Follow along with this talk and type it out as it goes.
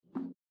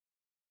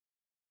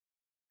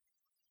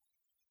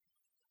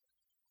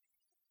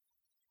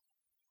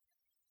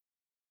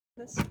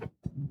this.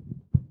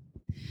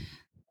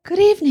 Good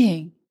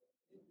evening.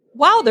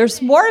 Wow,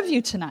 there's more of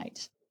you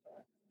tonight.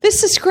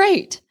 This is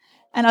great.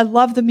 And I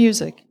love the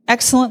music.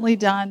 Excellently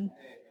done.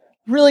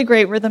 Really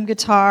great rhythm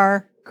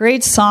guitar.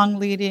 Great song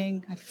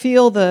leading. I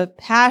feel the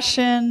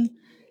passion.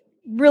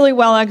 Really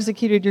well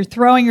executed. You're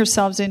throwing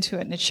yourselves into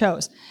it, and it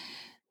shows.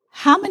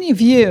 How many of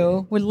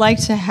you would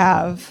like to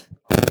have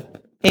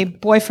a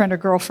boyfriend or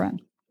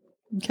girlfriend?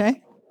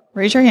 Okay.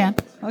 Raise your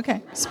hand.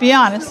 Okay. Let's be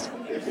honest.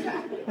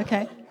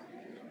 Okay.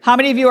 How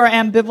many of you are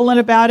ambivalent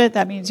about it?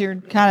 That means you're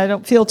kind of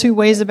don't feel two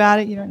ways about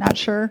it. You're not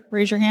sure.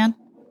 Raise your hand.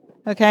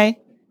 Okay.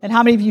 And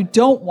how many of you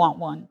don't want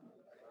one?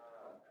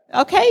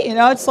 Okay.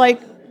 It's like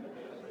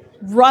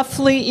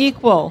roughly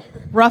equal,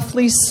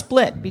 roughly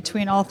split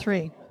between all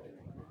three.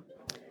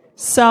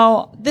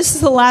 So this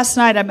is the last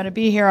night I'm going to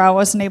be here. I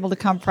wasn't able to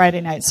come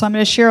Friday night. So I'm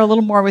going to share a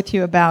little more with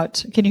you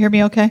about, can you hear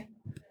me okay?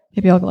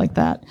 Maybe I'll go like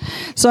that.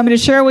 So I'm going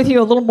to share with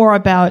you a little more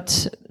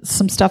about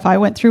some stuff I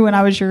went through when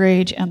I was your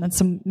age and then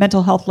some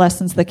mental health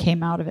lessons that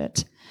came out of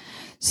it.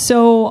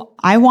 So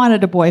I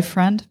wanted a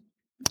boyfriend.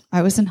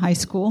 I was in high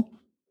school,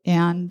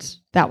 and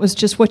that was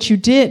just what you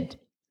did.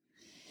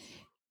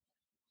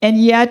 And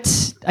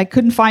yet I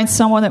couldn't find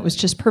someone that was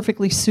just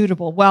perfectly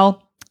suitable.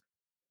 Well,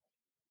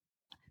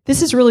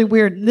 this is really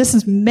weird. This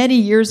is many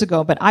years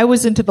ago, but I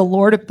was into the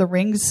Lord of the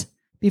Rings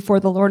before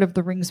the Lord of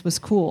the Rings was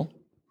cool.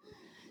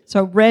 So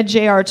I read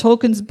J.R.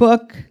 Tolkien's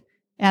book,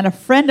 and a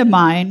friend of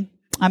mine,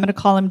 I'm going to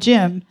call him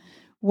Jim,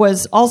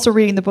 was also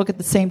reading the book at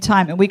the same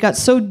time. And we got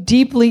so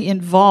deeply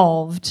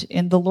involved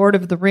in the Lord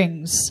of the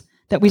Rings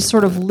that we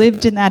sort of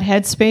lived in that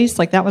headspace,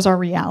 like that was our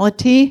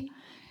reality.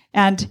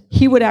 And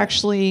he would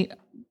actually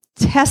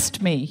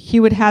test me. He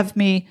would have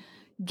me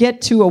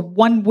get to a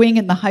one wing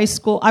in the high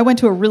school. I went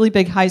to a really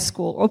big high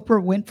school.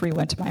 Oprah Winfrey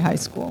went to my high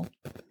school.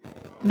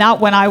 Not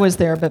when I was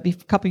there, but a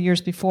couple of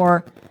years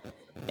before.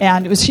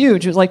 And it was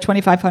huge. It was like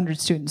 2,500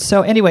 students.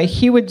 So anyway,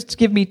 he would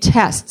give me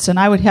tests, and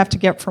I would have to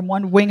get from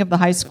one wing of the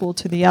high school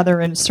to the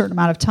other in a certain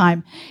amount of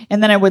time.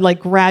 And then I would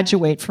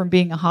graduate from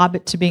being a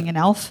hobbit to being an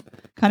elf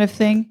kind of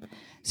thing.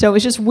 So it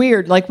was just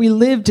weird. We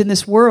lived in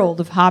this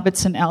world of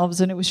hobbits and elves,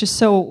 and it was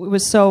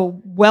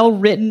so well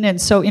written and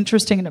so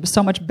interesting, and it was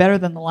so much better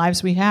than the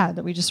lives we had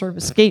that we just sort of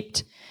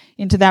escaped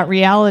into that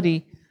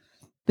reality.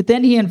 But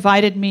then he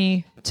invited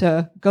me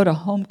to go to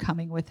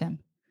homecoming with him.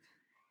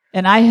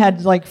 And I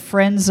had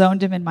friend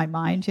zoned him in my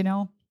mind,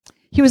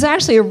 He was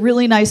actually a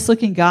really nice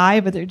looking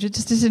guy, but it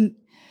just didn't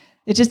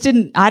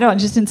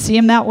see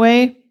him that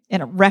way,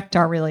 and it wrecked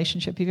our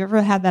relationship. Have you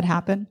ever had that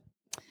happen?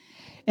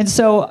 And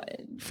so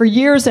for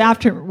years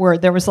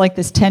afterward, there was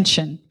this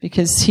tension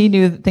because he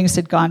knew that things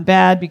had gone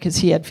bad because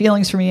he had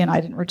feelings for me and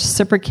I didn't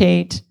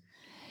reciprocate.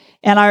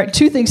 And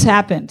two things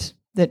happened,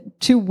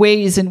 two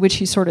ways in which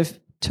he sort of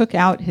took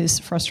out his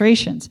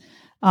frustrations.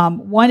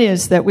 One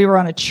is that we were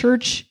on a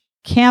church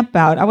camp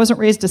out. I wasn't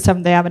raised a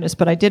Seventh-day Adventist,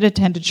 but I did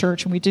attend a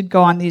church, and we did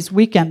go on these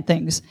weekend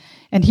things.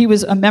 And he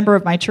was a member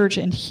of my church,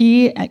 and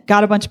he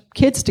got a bunch of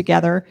kids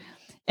together,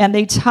 and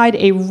they tied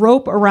a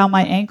rope around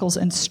my ankles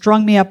and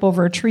strung me up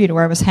over a tree to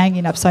where I was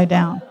hanging upside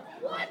down.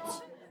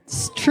 What?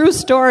 It's a true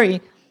story.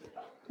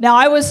 Now,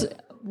 I was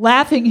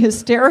laughing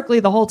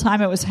hysterically the whole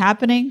time it was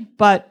happening,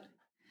 but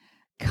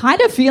kind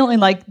of feeling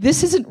like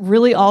this isn't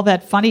really all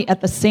that funny at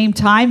the same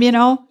time,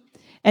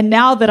 And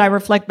now that I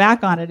reflect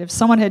back on it, if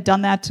someone had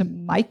done that to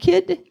my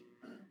kid,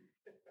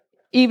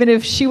 even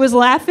if she was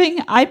laughing,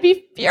 I'd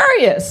be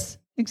furious.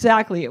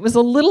 Exactly. It was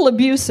a little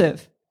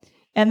abusive.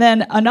 And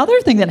then another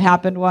thing that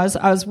happened was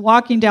I was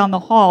walking down the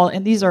hall,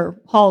 and these are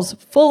halls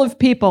full of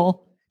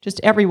people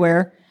just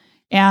everywhere,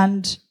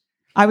 and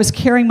I was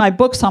carrying my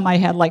books on my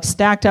head,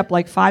 stacked up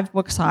 5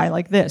 books high,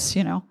 like this,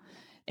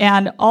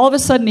 And all of a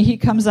sudden, he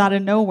comes out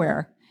of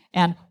nowhere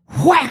and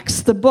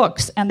whacks the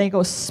books, and they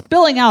go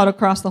spilling out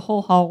across the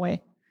whole hallway.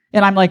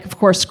 And I'm of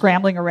course,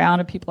 scrambling around,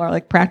 and people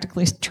are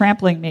practically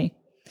trampling me.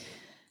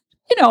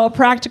 A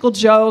practical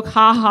joke,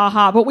 ha, ha,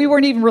 ha. But we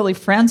weren't even really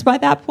friends by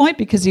that point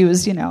because he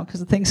was,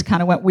 because things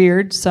kind of went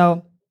weird.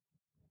 So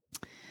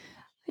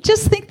I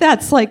just think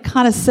that's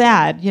kind of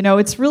sad.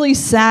 It's really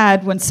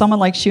sad when someone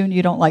likes you and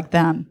you don't like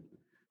them.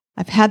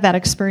 I've had that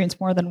experience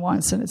more than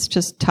once, and it's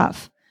just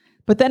tough.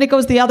 But then it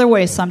goes the other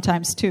way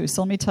sometimes too.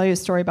 So let me tell you a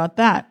story about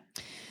that.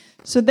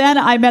 So then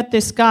I met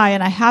this guy,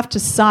 and I have to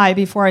sigh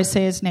before I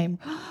say his name.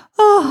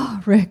 Oh,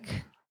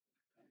 Rick.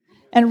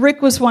 And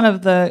Rick was one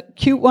of the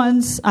cute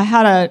ones. I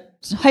had a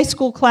high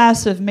school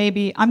class of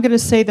maybe, I'm going to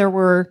say there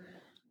were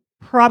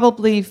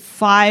probably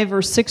 500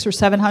 or 600 or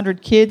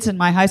 700 kids in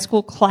my high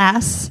school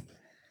class.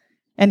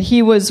 And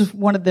he was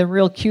one of the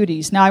real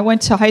cuties. Now, I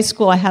went to high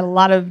school. I had a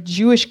lot of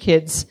Jewish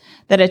kids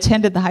that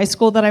attended the high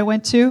school that I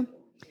went to.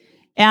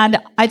 And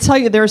I tell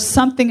you, there's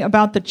something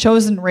about the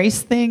chosen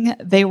race thing.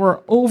 They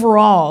were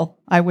overall,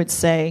 I would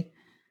say,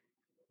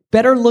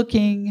 better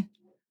looking,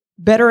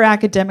 better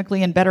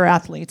academically, and better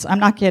athletes. I'm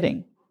not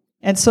kidding.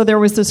 And so there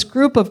was this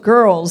group of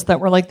girls that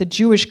were the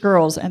Jewish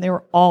girls, and they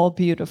were all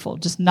beautiful,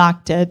 just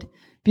knock dead,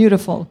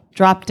 beautiful,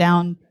 drop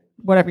down,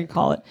 whatever you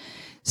call it.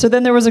 So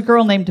then there was a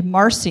girl named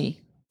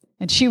Marcy,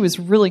 and she was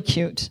really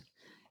cute.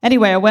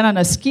 Anyway, I went on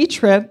a ski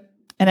trip,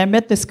 and I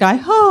met this guy,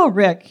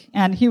 Rick,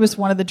 and he was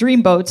one of the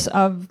dreamboats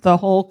of the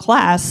whole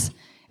class,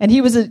 and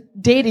he was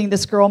dating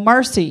this girl,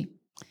 Marcy.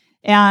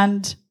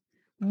 And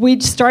we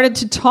started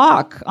to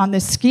talk on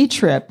this ski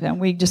trip, and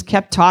we just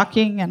kept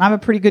talking, and I'm a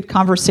pretty good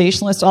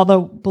conversationalist,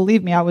 although,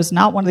 believe me, I was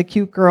not one of the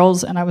cute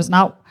girls, and I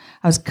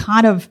was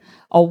kind of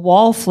a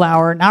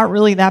wallflower, not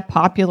really that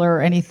popular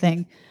or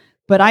anything,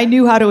 but I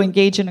knew how to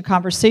engage in a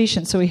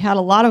conversation, so we had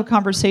a lot of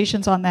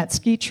conversations on that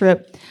ski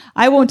trip.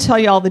 I won't tell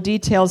you all the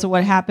details of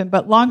what happened,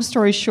 but long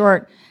story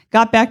short,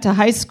 got back to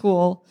high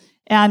school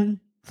and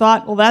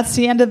thought, well, that's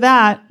the end of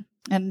that,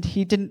 and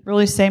he didn't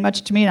really say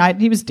much to me.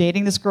 He was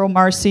dating this girl,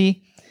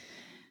 Marcy.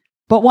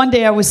 But one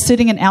day I was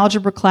sitting in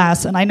algebra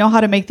class, and I know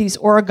how to make these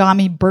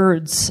origami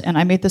birds, and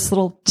I made this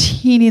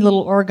teeny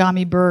little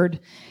origami bird,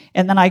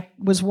 and then I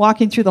was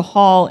walking through the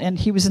hall, and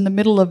he was in the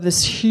middle of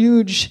this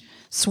huge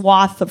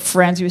swath of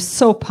friends. He was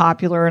so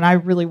popular, and I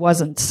really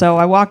wasn't. So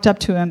I walked up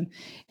to him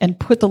and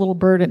put the little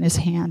bird in his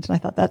hand, and I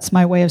thought, that's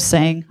my way of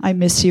saying, I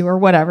miss you, or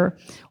whatever.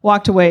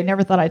 Walked away,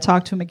 never thought I'd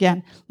talk to him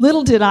again.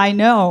 Little did I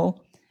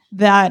know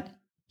that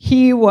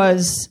he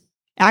was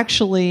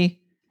actually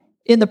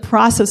in the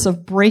process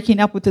of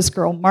breaking up with this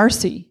girl,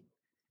 Marcy,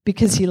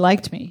 because he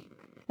liked me.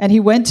 And he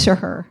went to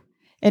her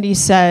and he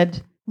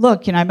said,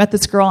 look, I met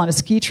this girl on a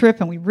ski trip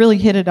and we really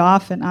hit it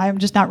off, and I'm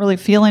just not really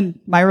feeling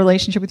my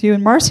relationship with you.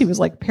 And Marcy was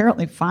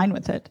apparently fine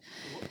with it.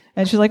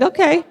 And she's like,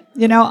 okay,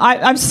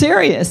 I'm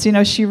serious.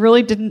 She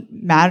really didn't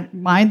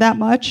mind that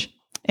much.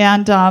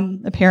 And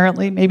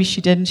apparently, maybe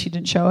she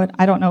didn't show it.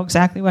 I don't know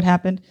exactly what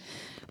happened.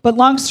 But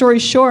long story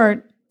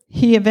short,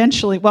 he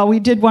eventually,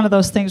 we did one of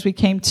those things we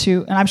came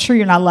to, and I'm sure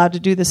you're not allowed to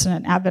do this in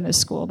an Adventist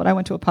school, but I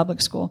went to a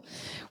public school.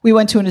 We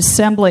went to an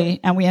assembly,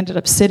 and we ended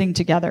up sitting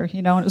together,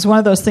 and it was one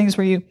of those things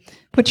where you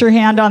put your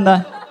hand on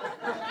the,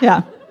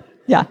 yeah,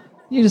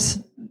 you just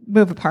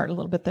move apart a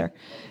little bit there.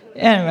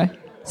 Anyway,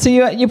 so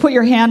you put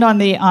your hand on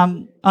the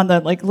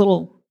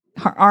little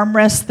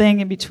armrest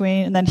thing in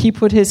between, and then he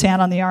put his hand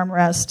on the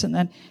armrest, and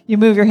then you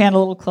move your hand a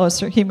little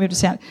closer. He moved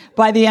his hand.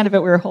 By the end of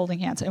it, we were holding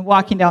hands and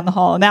walking down the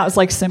hall, and that was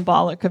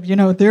symbolic of,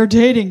 they're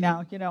dating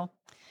now,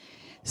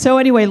 So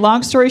anyway,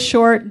 long story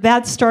short,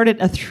 that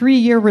started a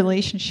 3-year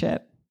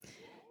relationship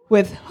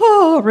with,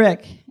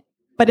 Rick.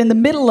 But in the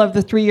middle of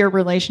the 3-year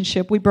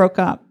relationship, we broke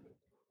up.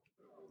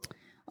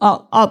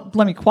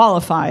 Let me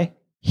qualify.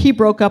 He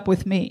broke up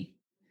with me.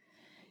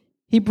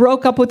 He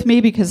broke up with me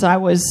because I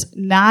was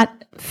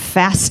not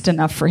fast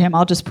enough for him.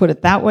 I'll just put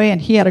it that way.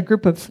 And he had a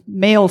group of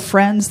male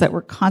friends that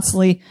were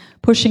constantly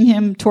pushing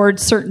him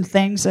towards certain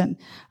things, and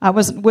I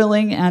wasn't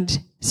willing. And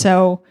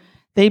so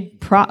they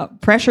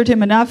pressured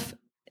him enough.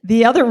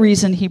 The other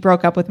reason he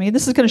broke up with me,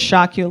 this is going to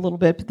shock you a little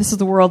bit, but this is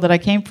the world that I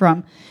came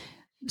from.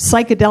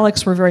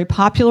 Psychedelics were very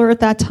popular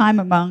at that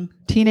time among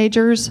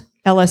teenagers.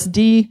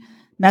 LSD,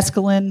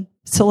 mescaline,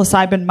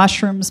 psilocybin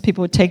mushrooms.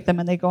 People would take them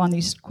and they go on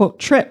these, quote,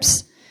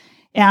 trips.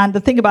 And the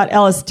thing about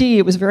LSD,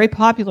 it was very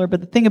popular,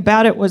 but the thing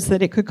about it was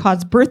that it could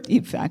cause birth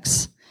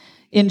defects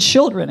in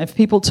children. If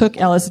people took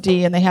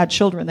LSD and they had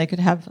children, they could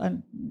have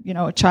a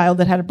child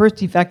that had a birth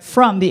defect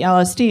from the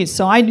LSD.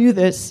 So I knew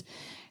this,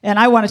 and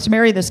I wanted to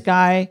marry this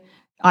guy,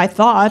 I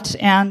thought,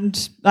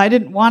 and I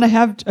didn't want to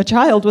have a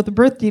child with a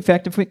birth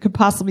defect if it could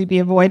possibly be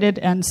avoided.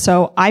 And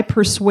so I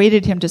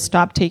persuaded him to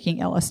stop taking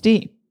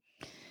LSD.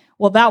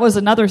 Well, that was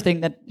another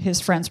thing that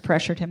his friends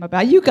pressured him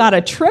about. You got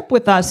a trip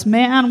with us,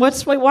 man. Why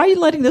are you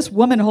letting this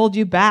woman hold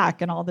you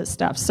back and all this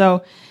stuff?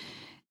 So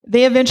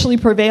they eventually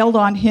prevailed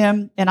on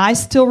him, and I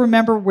still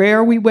remember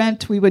where we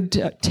went. We would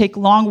take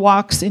long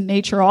walks in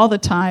nature all the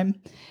time,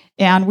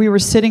 and we were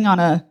sitting on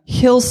a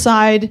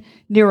hillside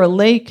near a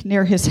lake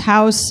near his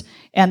house,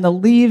 and the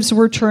leaves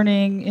were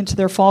turning into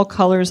their fall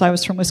colors. I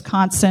was from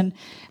Wisconsin.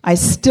 I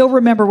still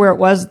remember where it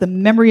was. The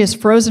memory is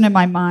frozen in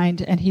my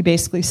mind, and he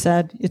basically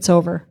said, it's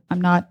over.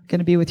 I'm not going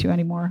to be with you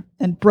anymore,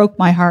 and broke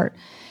my heart.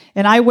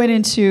 And I went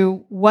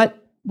into what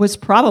was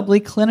probably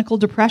clinical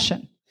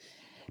depression,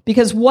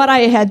 because what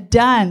I had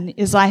done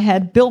is I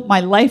had built my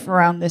life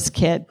around this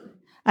kid.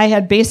 I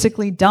had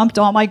basically dumped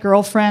all my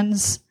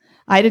girlfriends.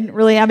 I didn't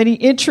really have any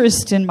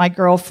interest in my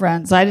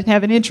girlfriends. I didn't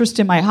have an interest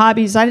in my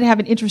hobbies. I didn't have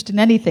an interest in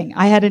anything.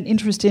 I had an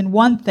interest in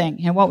one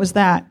thing, and what was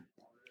that?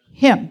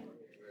 Him.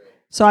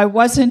 So I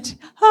wasn't,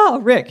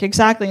 Rick,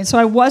 exactly. And so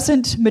I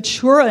wasn't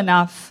mature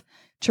enough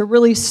to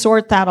really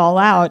sort that all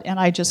out, and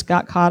I just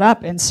got caught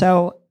up. And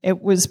so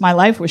my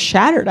life was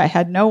shattered. I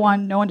had no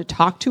one to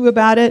talk to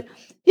about it.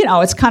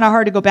 It's kind of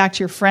hard to go back to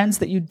your friends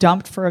that you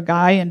dumped for a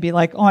guy and be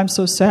like, oh, I'm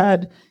so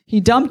sad he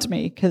dumped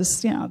me,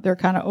 because, they're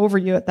kind of over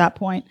you at that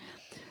point.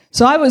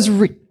 So I was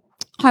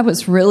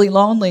really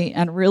lonely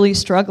and really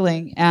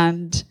struggling,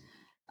 and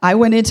I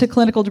went into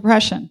clinical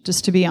depression,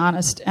 just to be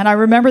honest. And I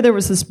remember there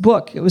was this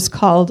book. It was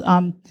called,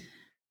 what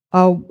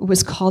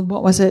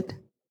was it?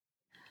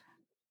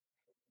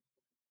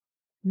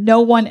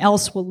 No One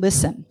Else Will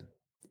Listen.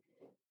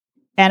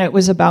 And it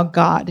was about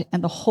God.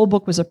 And the whole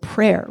book was a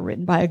prayer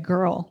written by a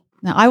girl.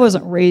 Now, I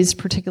wasn't raised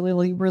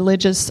particularly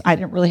religious. I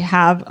didn't really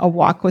have a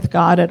walk with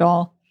God at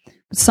all.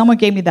 someone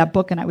gave me that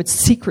book and I would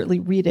secretly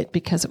read it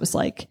because it was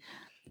like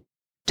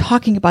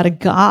talking about a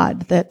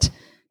God that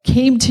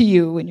came to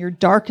you in your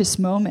darkest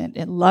moment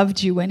and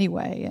loved you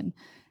anyway and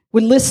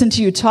would listen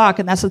to you talk.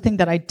 And that's the thing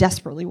that I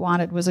desperately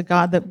wanted, was a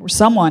God that,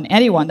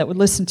 anyone that would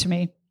listen to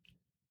me.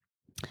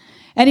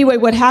 Anyway,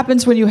 what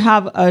happens when you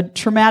have a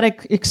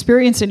traumatic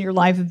experience in your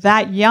life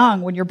that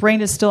young, when your brain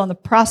is still in the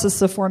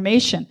process of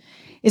formation,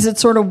 is it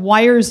sort of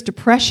wires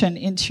depression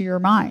into your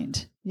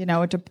mind.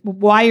 It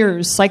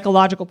wires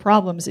psychological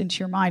problems into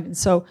your mind. And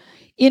so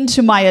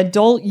into my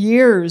adult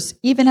years,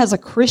 even as a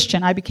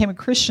Christian, I became a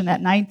Christian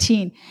at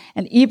 19.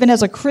 And even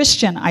as a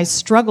Christian, I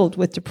struggled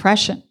with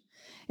depression.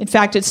 In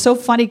fact, it's so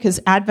funny because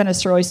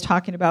Adventists are always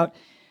talking about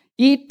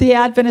eat the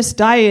Adventist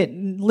diet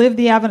and live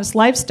the Adventist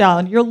lifestyle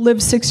and you'll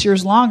live 6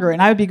 years longer.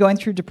 And I would be going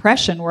through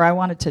depression where I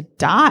wanted to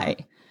die.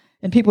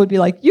 And people would be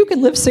like, you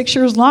can live 6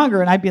 years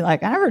longer. And I'd be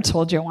like, I never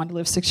told you I wanted to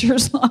live 6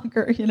 years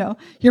longer.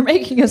 You're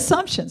making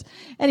assumptions.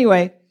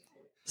 Anyway,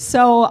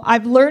 so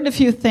I've learned a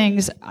few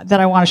things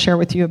that I want to share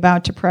with you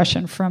about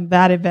depression from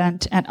that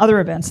event and other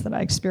events that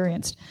I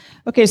experienced.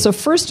 Okay, so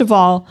first of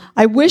all,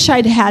 I wish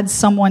I'd had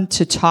someone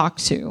to talk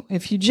to.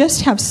 If you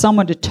just have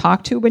someone to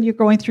talk to when you're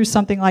going through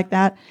something like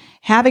that,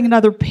 having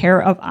another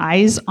pair of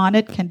eyes on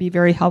it can be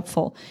very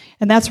helpful.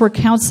 And that's where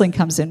counseling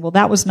comes in. Well,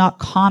 that was not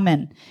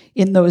common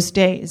in those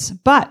days,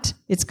 but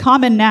it's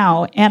common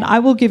now. And I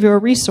will give you a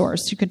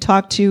resource. You can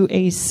talk to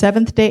a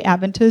Seventh-day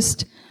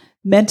Adventist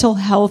mental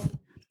health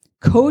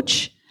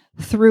coach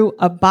through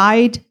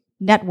Abide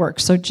Network.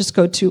 So just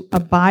go to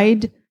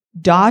abide.network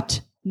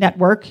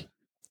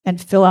and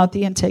fill out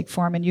the intake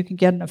form, and you can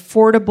get an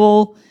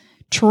affordable,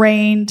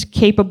 trained,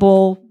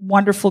 capable,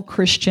 wonderful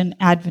Christian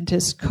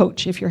Adventist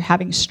coach. If you're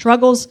having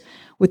struggles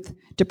with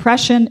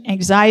depression,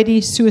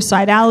 anxiety,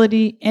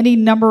 suicidality, any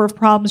number of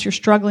problems you're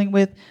struggling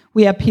with,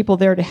 we have people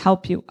there to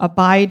help you.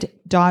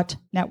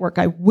 Abide.network.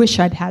 I wish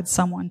I'd had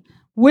someone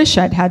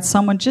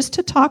just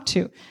to talk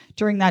to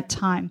during that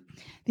time.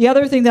 The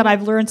other thing that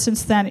I've learned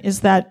since then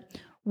is that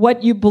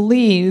what you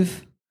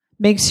believe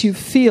makes you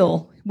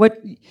feel. What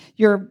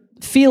your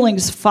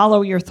feelings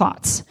follow your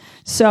thoughts.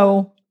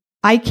 So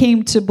I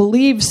came to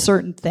believe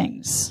certain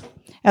things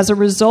as a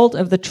result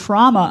of the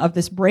trauma of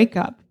this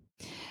breakup.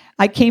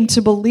 I came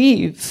to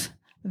believe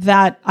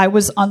that I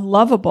was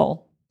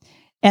unlovable.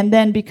 And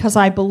then because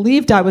I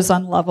believed I was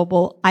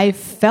unlovable, I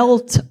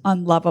felt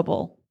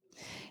unlovable.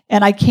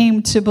 And I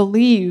came to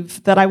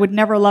believe that I would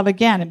never love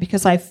again. And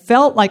because I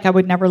felt like I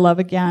would never love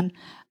again,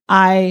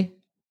 because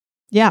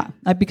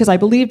I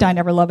believed I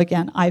never love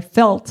again, I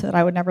felt that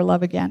I would never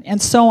love again, and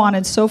so on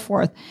and so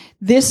forth.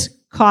 This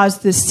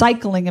caused this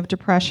cycling of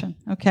depression,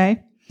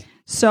 okay?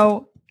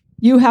 So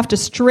you have to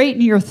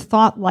straighten your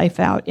thought life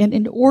out. And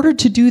in order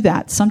to do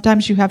that,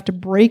 sometimes you have to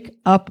break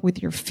up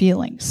with your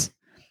feelings.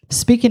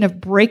 Speaking of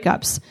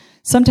breakups,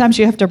 sometimes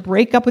you have to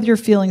break up with your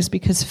feelings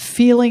because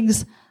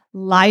feelings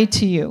lie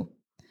to you.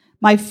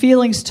 My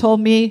feelings told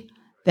me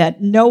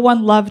that no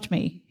one loved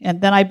me.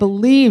 And then I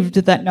believed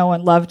that no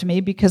one loved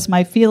me because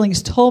my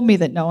feelings told me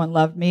that no one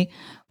loved me.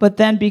 But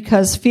then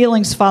because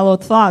feelings follow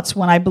thoughts,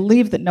 when I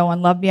believed that no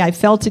one loved me, I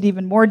felt it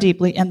even more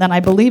deeply. And then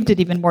I believed it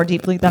even more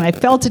deeply. Then I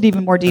felt it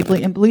even more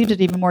deeply and believed it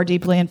even more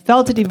deeply and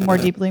felt it even more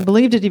deeply and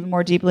believed it even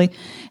more deeply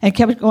and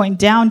kept going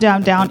down,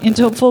 down, down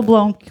into a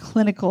full-blown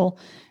clinical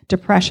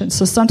depression.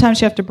 So sometimes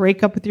you have to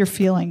break up with your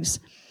feelings.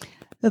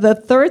 The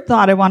third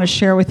thought I want to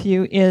share with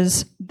you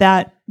is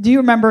that, do you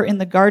remember in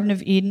the Garden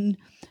of Eden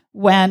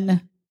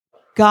when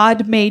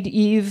God made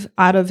Eve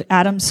out of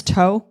Adam's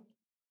toe?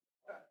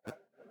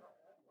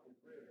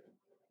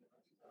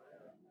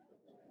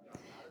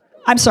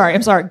 I'm sorry.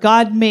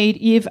 God made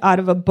Eve out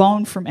of a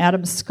bone from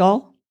Adam's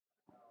skull?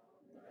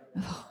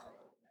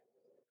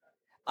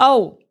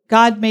 Oh,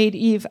 God made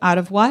Eve out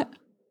of what?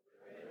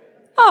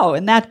 Oh,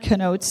 and that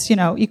connotes,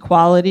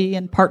 equality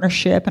and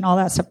partnership and all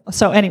that stuff.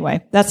 So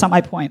anyway, that's not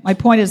my point. My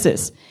point is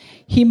this.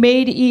 He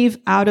made Eve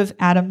out of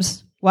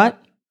Adam's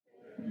what?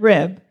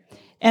 Rib.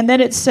 And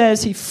then it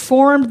says he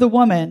formed the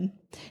woman.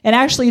 And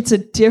actually, it's a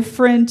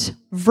different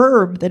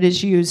verb that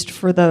is used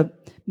for the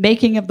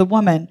making of the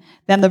woman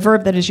than the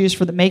verb that is used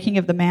for the making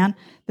of the man.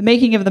 The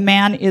making of the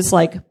man is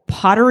like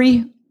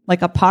pottery,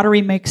 like a potter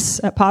makes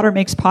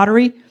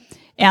pottery.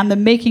 And the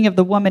making of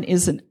the woman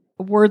is a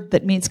word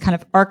that means kind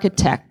of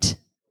architect.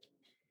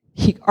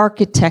 He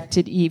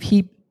architected Eve.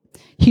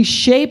 He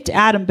shaped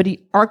Adam, but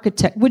he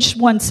architect. Which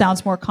one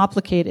sounds more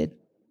complicated?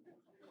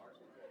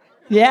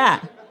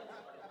 Yeah.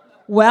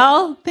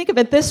 Well, think of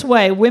it this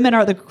way. Women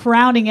are the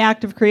crowning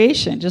act of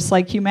creation, just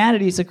like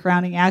humanity is a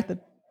crowning act, the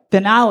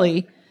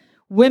finale.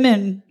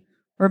 Women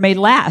were made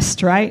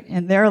last, right?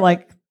 And they're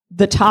like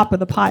the top of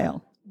the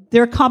pile.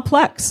 They're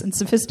complex and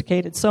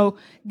sophisticated. So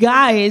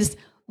guys,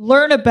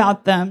 learn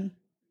about them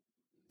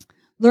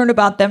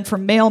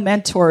from male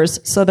mentors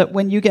so that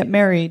when you get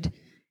married,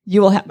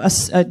 you will have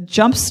a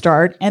jump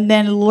start. And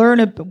then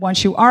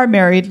once you are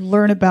married,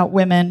 learn about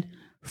women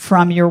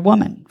from your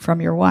woman,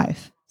 from your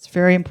wife. It's a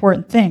very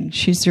important thing.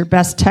 She's your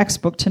best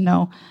textbook to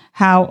know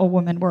how a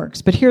woman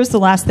works. But here's the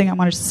last thing I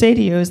want to say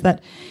to you is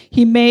that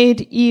he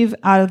made Eve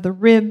out of the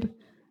rib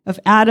of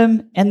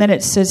Adam, and then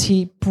it says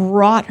he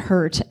brought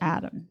her to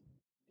Adam.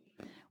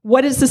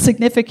 What is the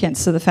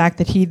significance of the fact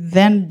that he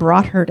then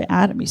brought her to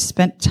Adam? He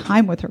spent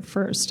time with her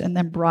first and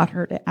then brought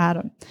her to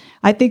Adam.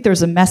 I think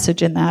there's a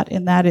message in that,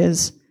 and that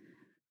is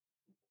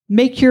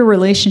make your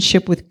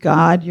relationship with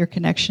God, your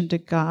connection to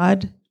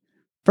God,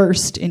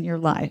 first in your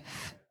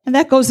life. And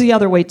that goes the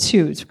other way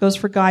too. It goes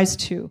for guys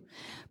too.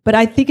 But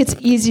I think it's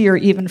easier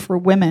even for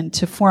women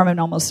to form an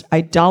almost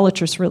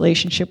idolatrous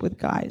relationship with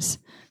guys.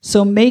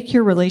 So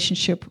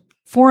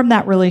form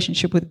that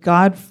relationship with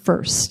God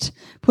first.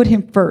 Put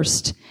him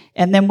first.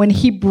 And then when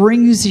he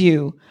brings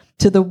you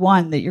to the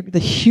one that you're the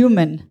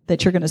human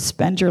that you're going to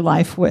spend your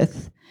life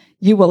with,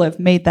 you will have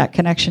made that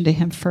connection to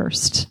him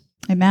first.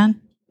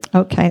 Amen?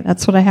 Okay,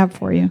 that's what I have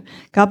for you.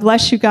 God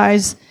bless you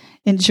guys.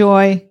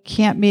 Enjoy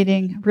camp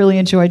meeting. Really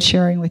enjoyed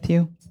sharing with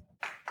you.